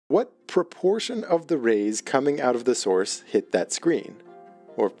what proportion of the rays coming out of the source hit that screen?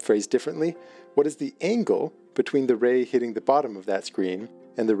 Or phrased differently, what is the angle between the ray hitting the bottom of that screen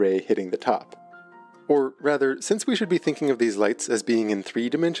and the ray hitting the top? Or rather, since we should be thinking of these lights as being in 3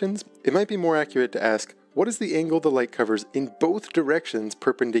 dimensions, it might be more accurate to ask, what is the angle the light covers in both directions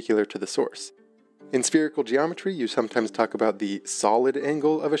perpendicular to the source? In spherical geometry, you sometimes talk about the solid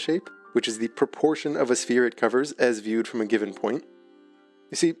angle of a shape, which is the proportion of a sphere it covers as viewed from a given point.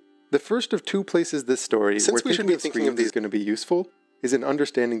 You see, the first of 2 places this story where we should be thinking of these is going to be useful is in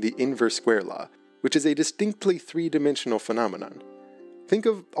understanding the inverse square law, which is a distinctly 3-dimensional phenomenon. Think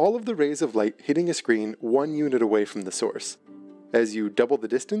of all of the rays of light hitting a screen 1 unit away from the source. As you double the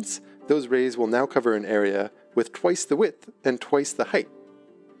distance, those rays will now cover an area with twice the width and twice the height.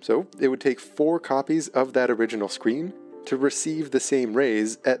 So it would take 4 copies of that original screen to receive the same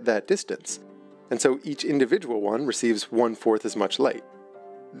rays at that distance, and so each individual one receives 1/4 as much light.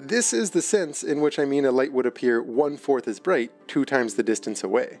 This is the sense in which I mean a light would appear 1/4 as bright 2 times the distance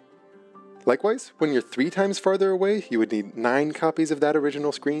away. Likewise, when you're 3 times farther away, you would need 9 copies of that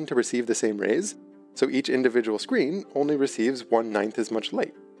original screen to receive the same rays, so each individual screen only receives 1/9 as much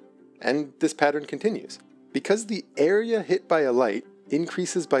light. And this pattern continues. Because the area hit by a light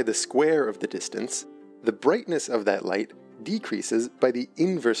increases by the square of the distance, the brightness of that light decreases by the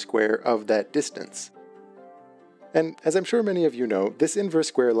inverse square of that distance. And as I'm sure many of you know, this inverse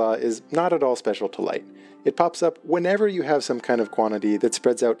square law is not at all special to light. It pops up whenever you have some kind of quantity that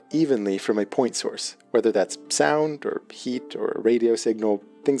spreads out evenly from a point source, whether that's sound or heat or a radio signal,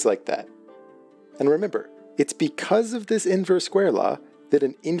 things like that. And remember, it's because of this inverse square law that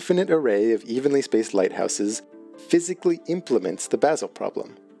an infinite array of evenly spaced lighthouses physically implements the Basel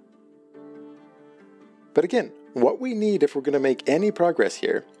problem. But again, what we need if we're going to make any progress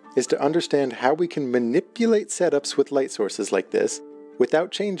here is to understand how we can manipulate setups with light sources like this without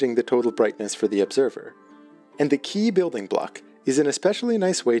changing the total brightness for the observer. And the key building block is an especially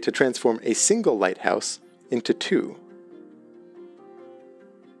nice way to transform a single lighthouse into 2.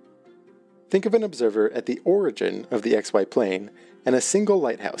 Think of an observer at the origin of the XY plane and a single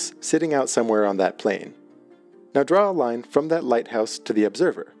lighthouse sitting out somewhere on that plane. Now draw a line from that lighthouse to the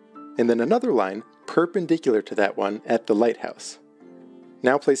observer, and then another line perpendicular to that one at the lighthouse.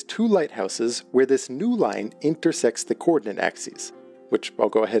 Now place 2 lighthouses where this new line intersects the coordinate axes, which I'll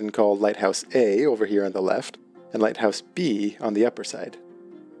go ahead and call Lighthouse A over here on the left, and Lighthouse B on the upper side.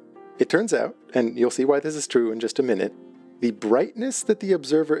 It turns out, and you'll see why this is true in just a minute, the brightness that the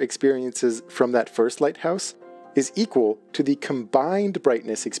observer experiences from that first lighthouse is equal to the combined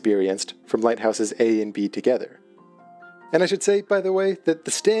brightness experienced from lighthouses A and B together. And I should say, by the way, that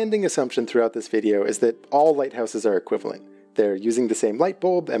the standing assumption throughout this video is that all lighthouses are equivalent. They're using the same light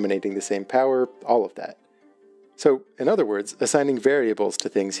bulb, emanating the same power, all of that. So, in other words, assigning variables to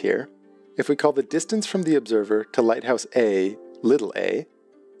things here, if we call the distance from the observer to lighthouse A, little a,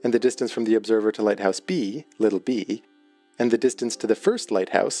 and the distance from the observer to lighthouse B, little b, and the distance to the first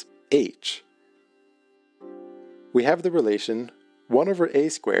lighthouse, h, we have the relation 1 over a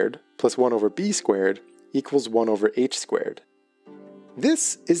squared plus 1 over b squared equals 1 over h squared.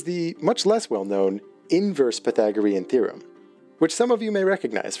 This is the much less well-known inverse Pythagorean theorem, which some of you may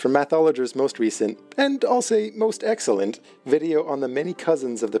recognize from Mathologer's most recent, and I'll say most excellent, video on the many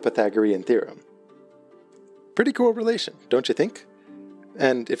cousins of the Pythagorean theorem. Pretty cool relation, don't you think?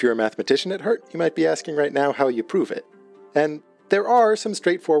 And if you're a mathematician at heart, you might be asking right now how you prove it. And there are some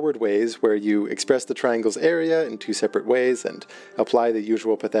straightforward ways where you express the triangle's area in 2 separate ways and apply the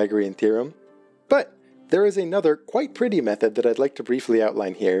usual Pythagorean theorem. But there is another quite pretty method that I'd like to briefly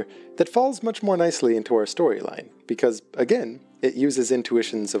outline here that falls much more nicely into our storyline, because, again, it uses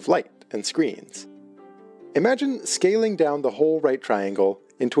intuitions of light and screens. Imagine scaling down the whole right triangle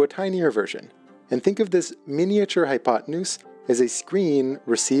into a tinier version, and think of this miniature hypotenuse as a screen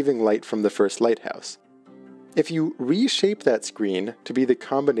receiving light from the first lighthouse. If you reshape that screen to be the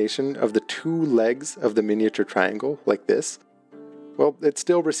combination of the 2 legs of the miniature triangle, like this, well, it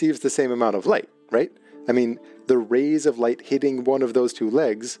still receives the same amount of light, right? I mean, the rays of light hitting one of those 2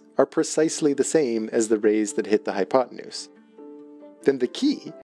 legs are precisely the same as the rays that hit the hypotenuse. Then the key